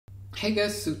Hey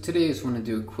guys, so today I just want to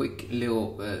do a quick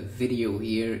little video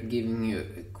here giving you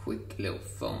a quick little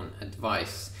phone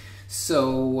advice.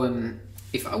 So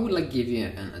if I would give you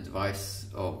an advice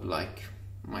of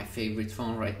my favorite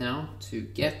phone right now to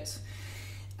get,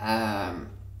 I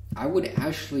would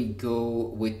actually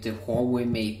go with the Huawei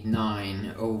Mate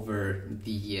 9 over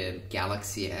the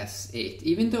Galaxy S8.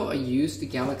 Even though I use the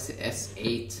Galaxy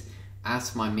S8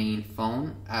 as my main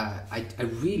phone, I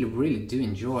really do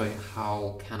enjoy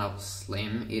how kind of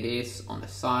slim it is on the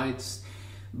sides.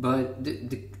 But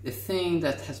the thing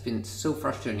that has been so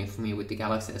frustrating for me with the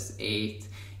Galaxy S8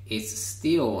 is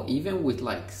still, even with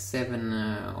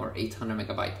 700 or 800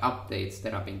 megabyte updates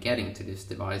that I've been getting to this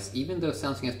device, even though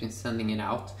Samsung has been sending it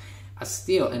out,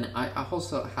 I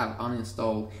also have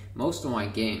uninstalled most of my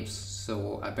games,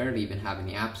 so I barely even have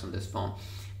any apps on this phone.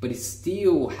 But it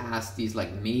still has these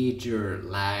major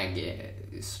lag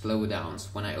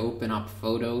slowdowns when I open up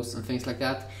photos and things like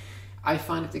that. I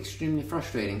find it extremely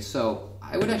frustrating. So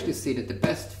I would actually say that the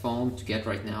best phone to get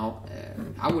right now,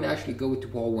 I would actually go with the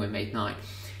Huawei Mate 9.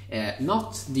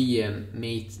 Not the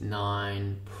Mate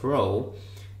 9 Pro.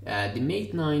 The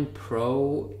Mate 9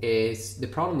 Pro is, the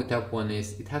problem with that one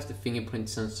is it has the fingerprint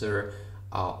sensor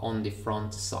on the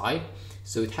front side.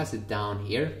 So it has it down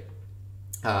here.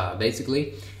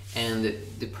 Basically, and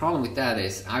the problem with that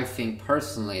is I think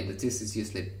personally that this is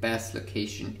just the best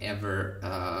location ever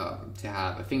to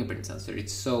have a fingerprint sensor.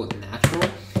 It's so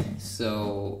natural,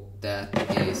 so that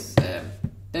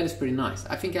is pretty nice.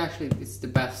 I think actually it's the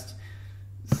best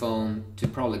phone to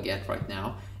probably get right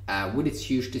now with its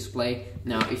huge display.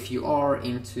 Now if you are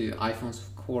into iPhones,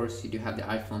 of course you do have the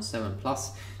iPhone 7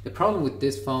 Plus. The problem with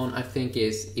this phone, I think,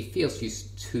 is it feels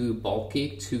just too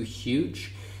bulky, too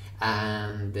huge.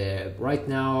 And right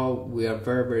now we are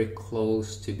very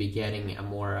close to be getting a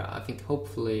more, I think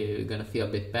hopefully gonna feel a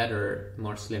bit better,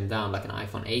 more slimmed down, like an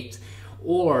iPhone 8,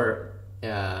 or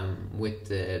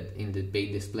in the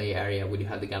big display area we do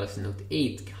have the Galaxy Note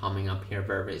 8 coming up here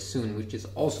very soon, which is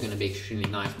also gonna be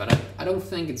extremely nice. But I don't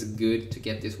think it's good to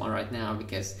get this one right now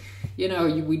because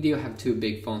we do have two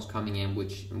big phones coming in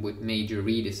with major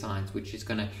redesigns, which is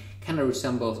gonna kind of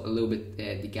resemble a little bit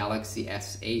the Galaxy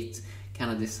S8 kind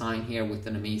of design here with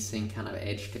an amazing kind of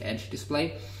edge-to-edge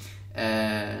display.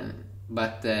 Yeah,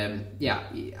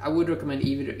 I would recommend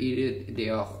either the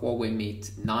Huawei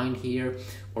Mate 9 here,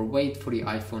 or wait for the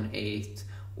iPhone 8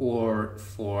 or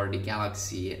for the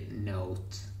Galaxy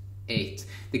Note 8.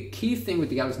 The key thing with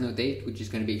the Galaxy Note 8, which is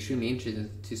going to be extremely interesting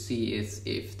to see, is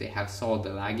if they have solved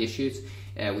the lag issues,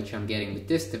 which I'm getting with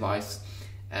this device.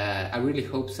 I really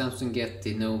hope Samsung get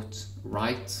the Note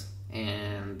right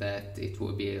and that it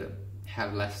will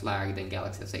have less lag than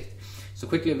Galaxy S8. So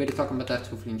quickly a video talking about that.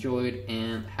 Hopefully you enjoyed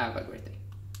and have a great day.